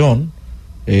obligación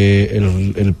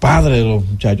el padre de los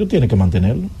muchachos tiene que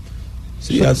mantenerlo.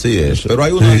 Sí, así es, pero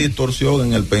hay una distorsión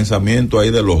en el pensamiento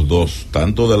ahí de los dos,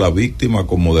 tanto de la víctima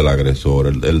como del agresor.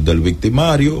 El del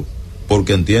victimario,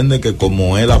 porque entiende que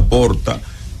como él aporta,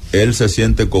 él se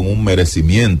siente con un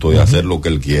merecimiento de hacer lo que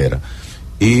él quiera.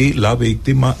 Y la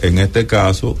víctima, en este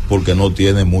caso, porque no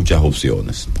tiene muchas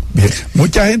opciones. Bien.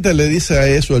 Mucha gente le dice a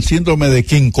eso el síndrome de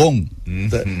King Kong.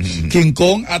 King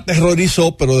Kong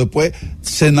aterrorizó, pero después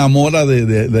se enamora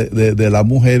de la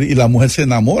mujer, y la mujer se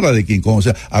enamora de King Kong. O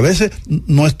sea, a veces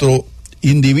nuestro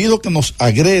individuo que nos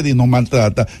agrede y nos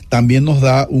maltrata también nos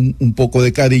da un poco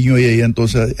de cariño, y ahí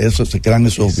entonces se crean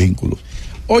esos vínculos.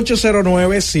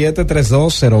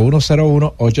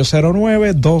 809-732-0101,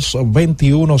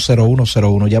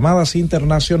 809-221-0101. Llamadas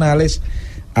internacionales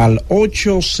al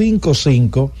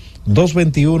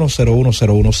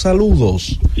 855-221-0101.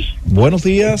 Saludos. Buenos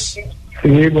días.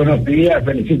 Sí, buenos días.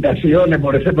 Felicitaciones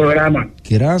por ese programa.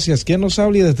 Gracias. ¿Quién nos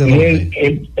habla y desde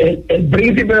dónde? El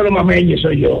príncipe de los mameyes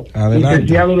soy yo. Adelante.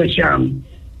 Licenciado de Sham.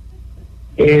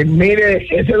 Mire,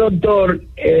 ese doctor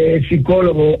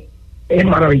psicólogo es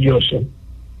maravilloso,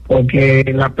 porque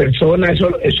la persona, eso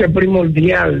es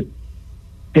primordial,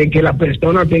 de que la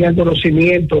persona tenga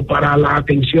conocimiento para las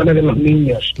atenciones de los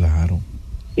niños. Claro.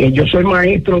 Yo soy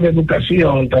maestro de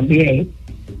educación también,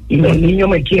 y los niños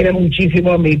me quieren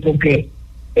muchísimo a mí, porque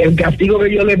el castigo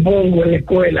que yo le pongo en la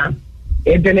escuela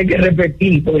es tener que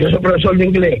repetir, porque yo soy profesor de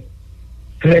inglés,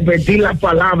 repetir la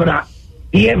palabra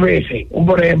 10 veces,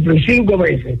 por ejemplo, y 5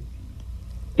 veces.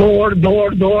 Door,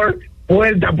 door, door,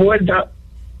 puerta, puerta.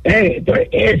 Entonces,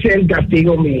 ese es el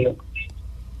castigo mío.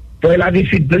 Pues la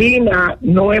disciplina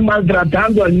no es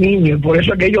maltratando al niño, por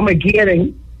eso es que ellos me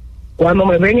quieren. Cuando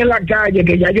me ven en la calle,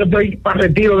 que ya yo estoy para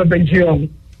retiro de pensión,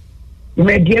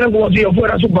 me quieren como si yo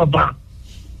fuera su papá.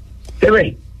 ¿Se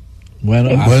ve?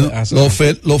 Bueno,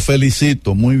 lo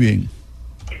felicito, muy bien.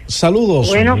 Saludos.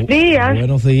 Buenos días.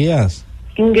 Buenos días.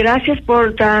 Gracias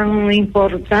por tan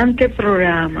importante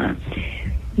programa.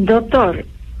 Doctor,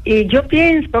 y yo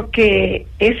pienso que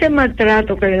ese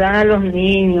maltrato que le dan a los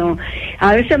niños,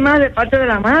 a veces más de parte de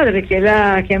la madre, que es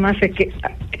la que más se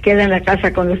queda en la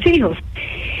casa con los hijos,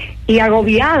 y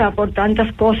agobiada por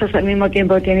tantas cosas al mismo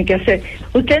tiempo que tiene que hacer.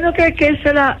 ¿Usted no cree que esa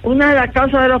es una de las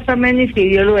causas de los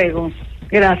feminicidios luego?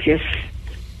 Gracias.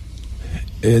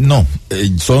 No,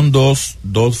 son dos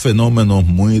fenómenos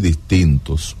muy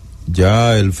distintos.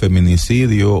 Ya el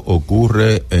feminicidio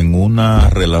ocurre en una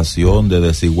relación de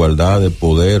desigualdad de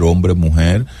poder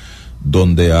hombre-mujer,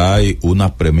 donde hay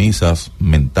unas premisas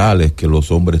mentales que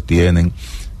los hombres tienen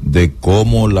de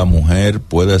cómo la mujer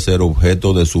puede ser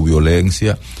objeto de su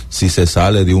violencia si se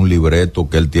sale de un libreto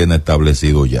que él tiene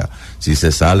establecido ya, si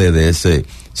se sale de ese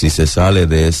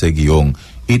guión,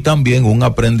 y también un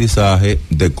aprendizaje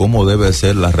de cómo debe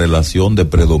ser la relación de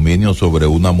predominio sobre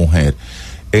una mujer.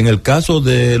 En el caso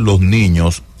de los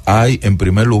niños hay, en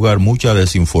primer lugar, mucha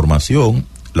desinformación.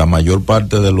 La mayor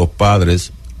parte de los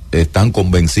padres están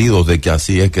convencidos de que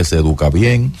así es que se educa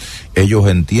bien. Ellos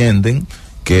entienden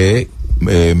que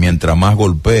mientras más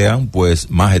golpean, pues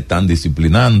más están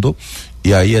disciplinando,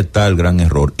 y ahí está el gran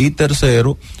error. Y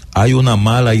tercero, hay una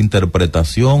mala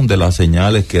interpretación de las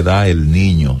señales que da el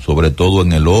niño, sobre todo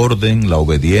en el orden, la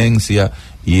obediencia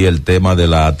y el tema de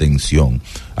la atención.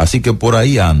 Así que por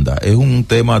ahí anda, es un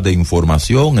tema de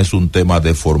información, es un tema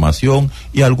de formación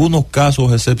y algunos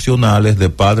casos excepcionales de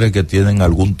padres que tienen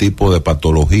algún tipo de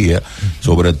patología,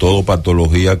 sobre todo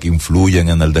patología que influyen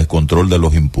en el descontrol de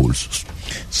los impulsos.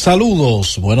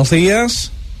 Saludos, buenos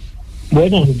días.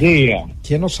 Buenos días.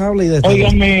 ¿Quién nos habla y desde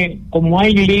Óigame, como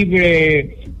hay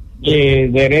libre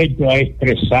derecho a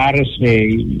expresarse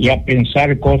y a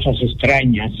pensar cosas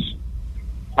extrañas,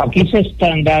 aquí se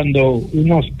están dando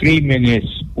unos crímenes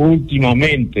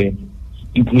últimamente,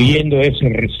 incluyendo ese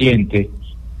reciente.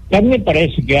 A mí me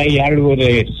parece que hay algo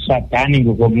de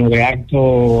satánico, como de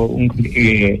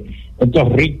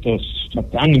estos ritos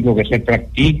satánicos que se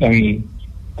practican y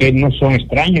que no son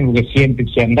extraños, porque siempre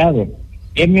se han dado.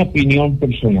 Es mi opinión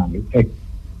personal.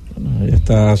 Ahí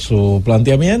está su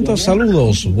planteamiento.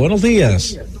 Saludos, buenos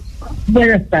días.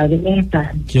 Buenas tardes, buenas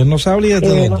tardes. ¿Quién nos habla y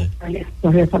desde dónde?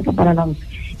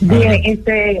 Bien,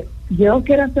 yo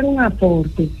quiero hacer un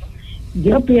aporte.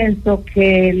 Yo pienso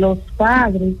que los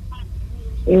padres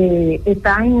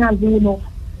están algunos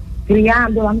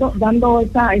criando, dando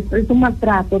ese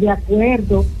maltrato de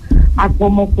acuerdo a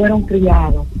cómo fueron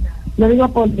criados. Lo digo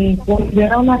por mí, cuando yo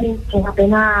era una niña con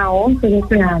apenas 11,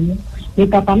 12 años, mi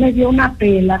papá me dio una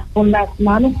pela con las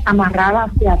manos amarradas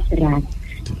hacia atrás.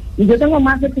 Y yo tengo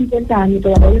más de 50 años y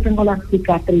todavía yo tengo la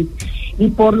cicatriz. Y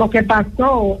por lo que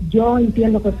pasó, yo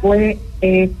entiendo que fue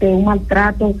un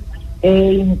maltrato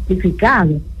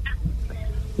injustificado.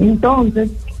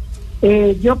 Entonces,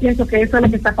 yo pienso que eso es lo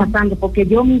que está pasando, porque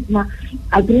yo misma,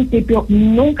 al principio,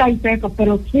 nunca hice eso,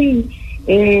 pero sí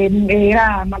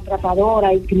era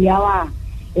maltratadora y criaba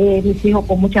mis hijos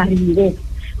con mucha rigidez.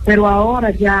 Pero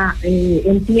ahora ya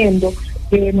entiendo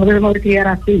que no debemos de criar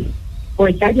así.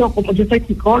 Pues ya yo, como yo soy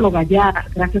psicóloga, ya,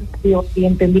 gracias a Dios, y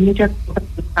entendí muchas cosas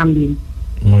también.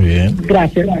 Muy bien.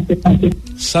 Gracias.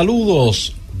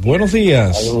 Saludos, buenos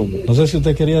días. Saludos. No sé si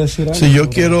usted quería decir algo. Sí, yo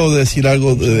quiero decir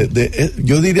algo,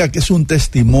 yo diría que es un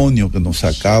testimonio que nos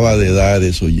acaba de dar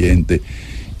ese oyente,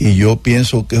 y yo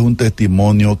pienso que es un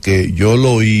testimonio que yo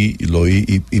lo oí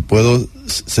y puedo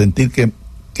sentir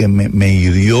que me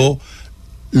hirió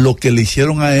lo que le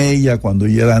hicieron a ella cuando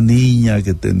ella era niña,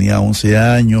 que tenía 11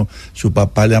 años, su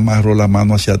papá le amarró la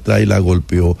mano hacia atrás y la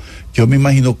golpeó. Yo me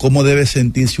imagino cómo debe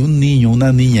sentirse un niño,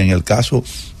 una niña, en el caso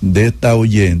de esta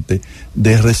oyente,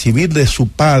 de recibir de su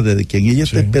padre, de quien ella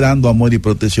está esperando amor y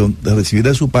protección, de recibir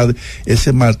de su padre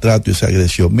ese maltrato y esa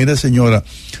agresión. Mire, señora,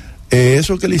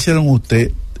 eso que le hicieron a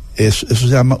usted, eso se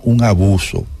llama un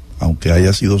abuso, aunque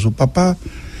haya sido su papá.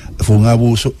 Fue un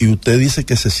abuso, y usted dice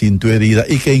que se sintió herida,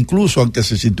 y que incluso aunque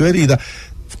se sintió herida,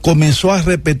 comenzó a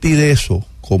repetir eso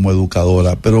como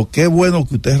educadora. Pero qué bueno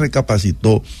que usted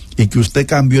recapacitó y que usted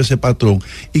cambió ese patrón,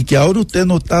 y que ahora usted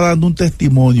nos está dando un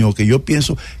testimonio que yo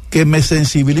pienso que me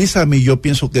sensibiliza a mí, yo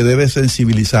pienso que debe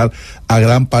sensibilizar a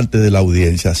gran parte de la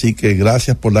audiencia. Así que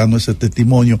gracias por darnos ese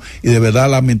testimonio, y de verdad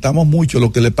lamentamos mucho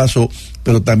lo que le pasó,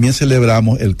 pero también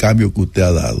celebramos el cambio que usted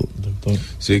ha dado. Doctor.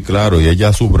 Sí, claro, y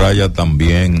ella subraya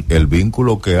también el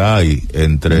vínculo que hay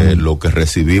entre lo que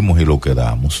recibimos y lo que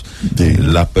damos. Sí.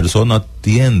 Las personas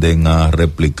tienden a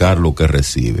replicar lo que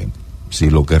reciben. Si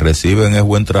lo que reciben es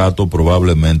buen trato,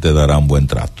 probablemente darán buen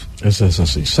trato. Eso es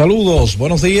así. Saludos,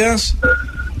 buenos días.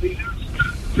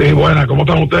 Sí, buenas, ¿cómo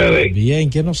están ustedes? Bien,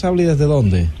 ¿quién nos habla y desde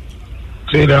dónde?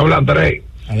 Sí, le habla Andrés.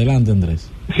 Adelante, Andrés.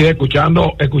 Sí,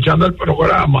 escuchando el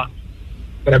programa,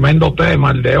 tremendo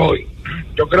tema el de hoy.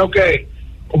 Yo creo que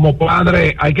como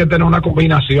padre hay que tener una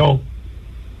combinación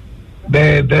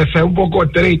de ser un poco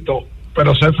estricto,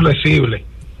 pero ser flexible.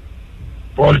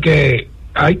 Porque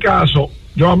hay casos,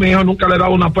 yo a mi hijo nunca le he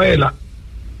dado una pela,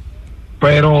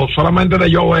 pero solamente de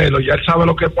yo verlo, ya él sabe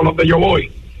por donde yo voy.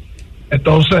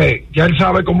 Entonces, ya él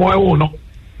sabe cómo es uno,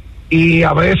 y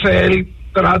a veces él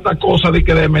trata cosas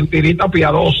de mentirita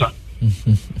piadosa.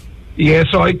 Y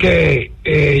eso hay que,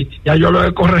 ya yo lo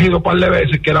he corregido un par de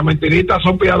veces, que las mentiritas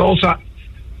son piadosas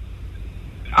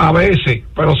a veces,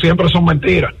 pero siempre son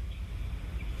mentiras.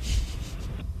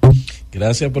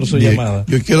 Gracias por su llamada.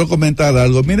 Yo quiero comentar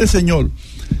algo. Mire, señor,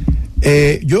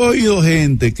 yo he oído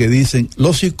gente que dicen,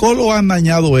 los psicólogos han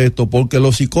dañado esto porque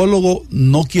los psicólogos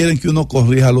no quieren que uno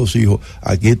corrija a los hijos.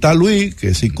 Aquí está Luis, que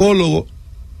es psicólogo,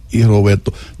 y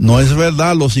Roberto. No es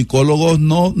verdad, los psicólogos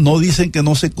no dicen que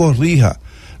no se corrija.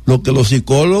 lo que los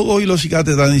psicólogos y los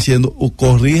psiquiatras están diciendo,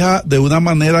 corrija de una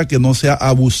manera que no sea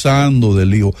abusando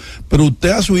del hijo, pero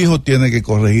usted a su hijo tiene que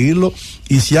corregirlo,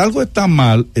 y si algo está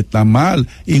mal, está mal.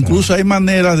 Incluso hay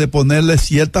maneras de ponerle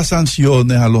ciertas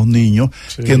sanciones a los niños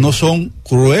que no son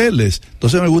crueles.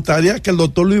 Entonces me gustaría que el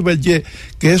doctor Luis Berger,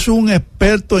 que es un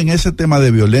experto en ese tema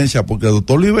de violencia, porque el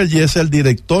doctor Luis Berger es el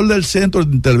director del Centro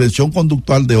de Intervención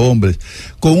Conductual de Hombres,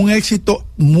 con un éxito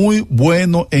muy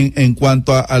bueno en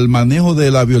cuanto al manejo de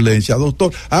la violencia.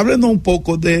 Doctor, háblenos un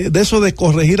poco de eso de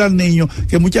corregir al niño,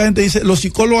 que mucha gente dice, los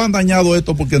psicólogos han dañado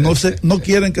esto porque no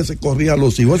quieren que se corrija a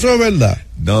los hijos. ¿Eso es verdad?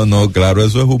 No, claro,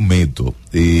 eso es un mito.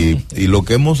 Y lo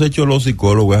que hemos hecho los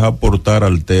psicólogos es aportar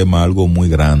al tema algo muy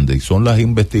grande, y son las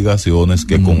investigaciones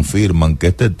que confirman que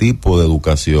este tipo de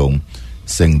educación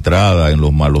centrada en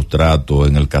los malos tratos,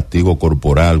 en el castigo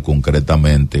corporal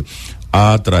concretamente,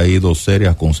 ha traído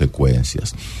serias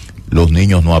consecuencias. Los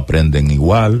niños no aprenden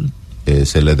igual,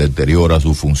 se les deteriora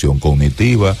su función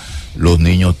cognitiva, los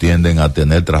niños tienden a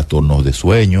tener trastornos de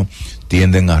sueño,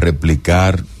 tienden a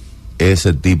replicar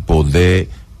ese tipo de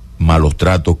malos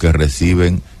tratos que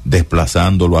reciben,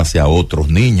 desplazándolo hacia otros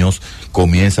niños,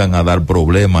 comienzan a dar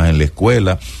problemas en la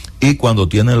escuela, y cuando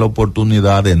tienen la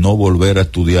oportunidad de no volver a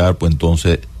estudiar, pues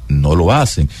entonces no lo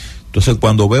hacen. Entonces,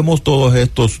 cuando vemos todos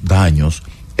estos daños,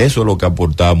 eso es lo que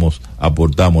aportamos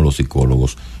los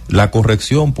psicólogos. La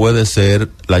corrección puede ser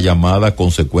la llamada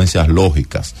consecuencias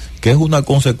lógicas. ¿Qué es una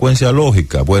consecuencia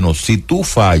lógica? Bueno, si tú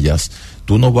fallas,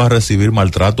 tú no vas a recibir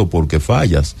maltrato porque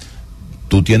fallas.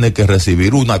 Tú tienes que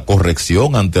recibir una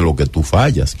corrección ante lo que tú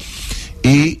fallas.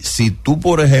 Y si tú,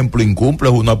 por ejemplo,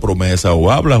 incumples una promesa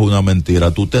o hablas una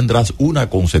mentira, tú tendrás una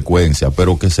consecuencia,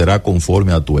 pero que será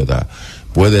conforme a tu edad.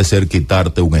 Puede ser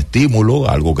quitarte un estímulo,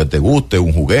 algo que te guste,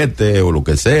 un juguete o lo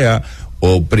que sea,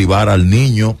 o privar al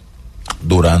niño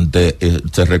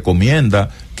se recomienda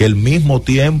que el mismo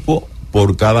tiempo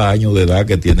por cada año de edad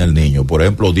que tiene el niño. Por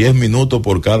ejemplo, 10 minutos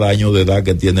por cada año de edad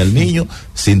que tiene el niño,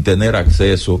 sin tener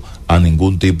acceso a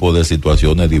ningún tipo de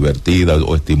situaciones divertidas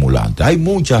o estimulantes. Hay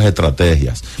muchas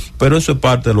estrategias, pero eso es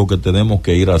parte de lo que tenemos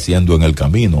que ir haciendo en el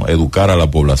camino, educar a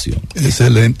la población.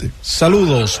 Excelente.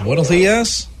 Saludos, buenos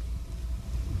días.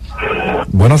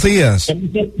 Buenos días.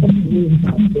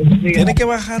 Tiene que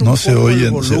bajar un poco el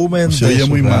volumen se oye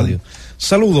muy radio.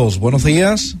 Saludos, buenos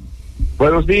días.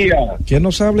 Buenos días. ¿Quién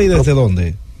nos habla y desde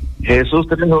dónde? Jesús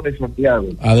Trejo de Santiago.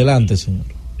 Adelante, señor.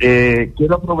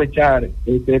 Quiero aprovechar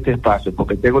este espacio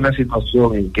porque tengo una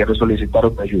situación y quiero solicitar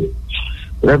una ayuda.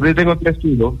 Por ejemplo, yo tengo 3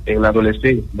 hijos en la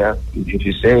adolescencia,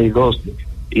 16, 12,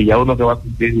 y ya uno que va a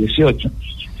cumplir 18.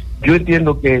 Yo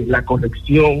entiendo que la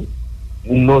corrección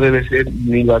no debe ser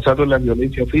ni basado en la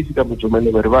violencia física, mucho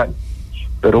menos verbal,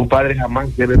 pero un padre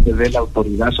jamás debe perder la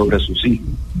autoridad sobre sus hijos.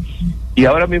 Y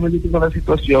ahora mismo yo tengo una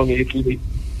situación y es que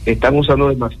están usando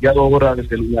demasiado horas de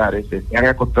celulares, se están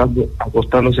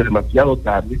acostándose demasiado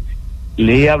tarde.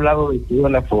 Le he hablado de toda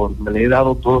la forma, le he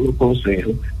dado todos los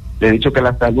consejos, le he dicho que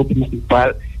la salud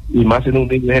principal y más en un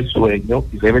niño es el sueño,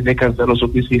 y deben descansar lo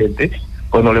suficiente.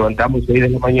 Cuando levantamos 6 de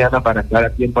la mañana para estar a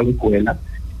tiempo a la escuela,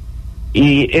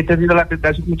 y he tenido la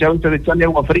tentación muchas veces de echarle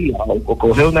agua fría o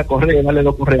coger una correa y darle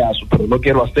 2 correazos, pero no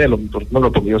quiero hacerlo,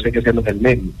 porque yo sé que ese no es el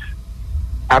medio.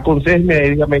 Aconséjeme y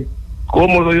dígame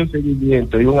cómo doy un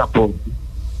seguimiento y un apoyo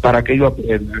para que ellos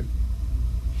aprendan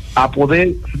a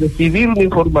poder recibir una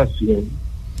información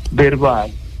verbal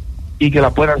y que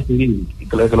la puedan seguir y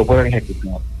que lo puedan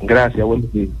ejecutar. Gracias,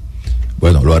 buenos días.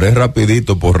 Bueno, lo haré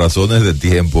rapidito por razones de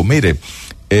tiempo. Mire,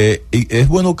 y es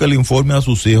bueno que le informe a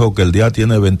sus hijos que el día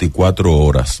tiene 24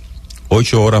 horas,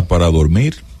 8 horas para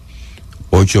dormir,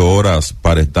 8 horas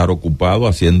para estar ocupado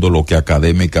haciendo lo que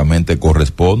académicamente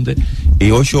corresponde,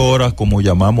 y 8 horas como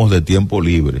llamamos de tiempo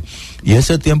libre. Y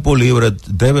ese tiempo libre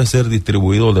debe ser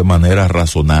distribuido de manera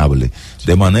razonable.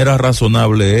 De manera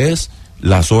razonable es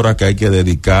las horas que hay que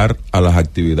dedicar a las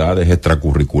actividades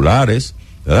extracurriculares,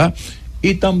 ¿verdad?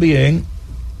 Y también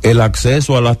el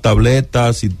acceso a las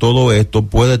tabletas y todo esto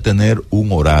puede tener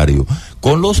un horario.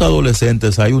 Con los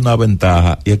adolescentes hay una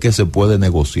ventaja, y es que se puede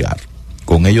negociar.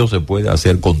 Con ellos se puede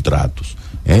hacer contratos,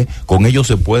 con ellos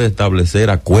se puede establecer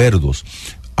acuerdos.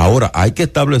 Ahora, hay que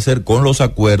establecer con los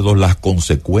acuerdos las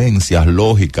consecuencias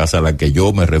lógicas a las que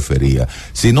yo me refería.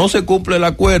 Si no se cumple el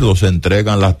acuerdo, se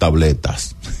entregan las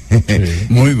tabletas. Sí.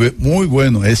 Muy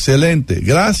bueno, excelente.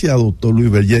 Gracias, doctor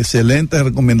Luis Berger. Excelente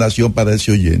recomendación para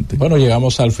ese oyente. Bueno,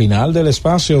 llegamos al final del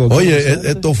espacio, doctor. Oye,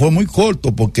 esto fue muy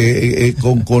corto porque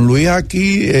con Luis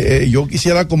aquí, yo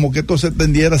quisiera como que esto se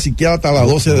extendiera siquiera hasta las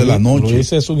 12 de la noche.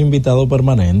 Luis es un invitado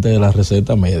permanente de la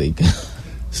receta médica.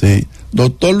 Sí.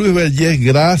 Doctor Luis Berger,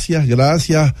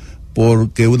 gracias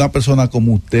porque una persona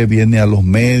como usted viene a los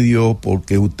medios,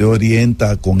 porque usted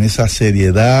orienta con esa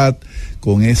seriedad,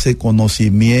 con ese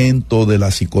conocimiento de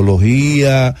la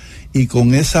psicología y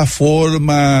con esa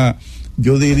forma,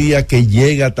 yo diría que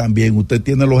llega también. Usted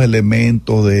tiene los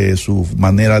elementos de su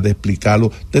manera de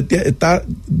explicarlo.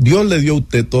 Dios le dio a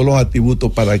usted todos los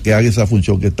atributos para que haga esa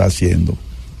función que está haciendo.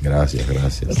 Gracias.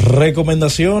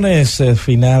 Recomendaciones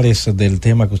finales del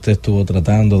tema que usted estuvo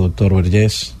tratando, doctor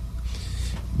Vergés.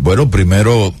 Bueno,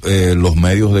 primero, los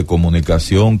medios de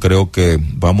comunicación, creo que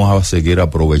vamos a seguir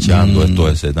aprovechando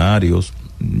estos escenarios.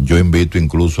 Yo invito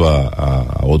incluso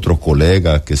a otros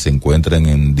colegas que se encuentren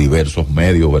en diversos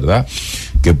medios, ¿verdad?,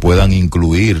 que puedan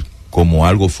incluir como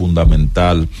algo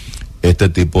fundamental este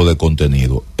tipo de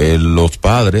contenido. Los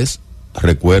padres,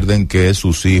 recuerden que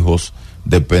sus hijos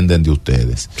dependen de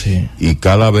ustedes. Sí. Y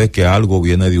cada vez que algo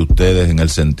viene de ustedes en el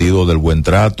sentido del buen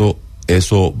trato,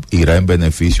 eso irá en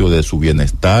beneficio de su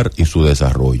bienestar y su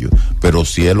desarrollo. Pero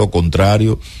si es lo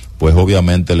contrario, pues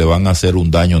obviamente le van a hacer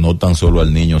un daño no tan solo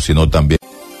al niño, sino también.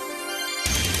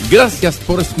 Gracias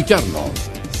por escucharnos.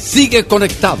 Sigue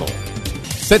conectado.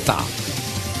 Z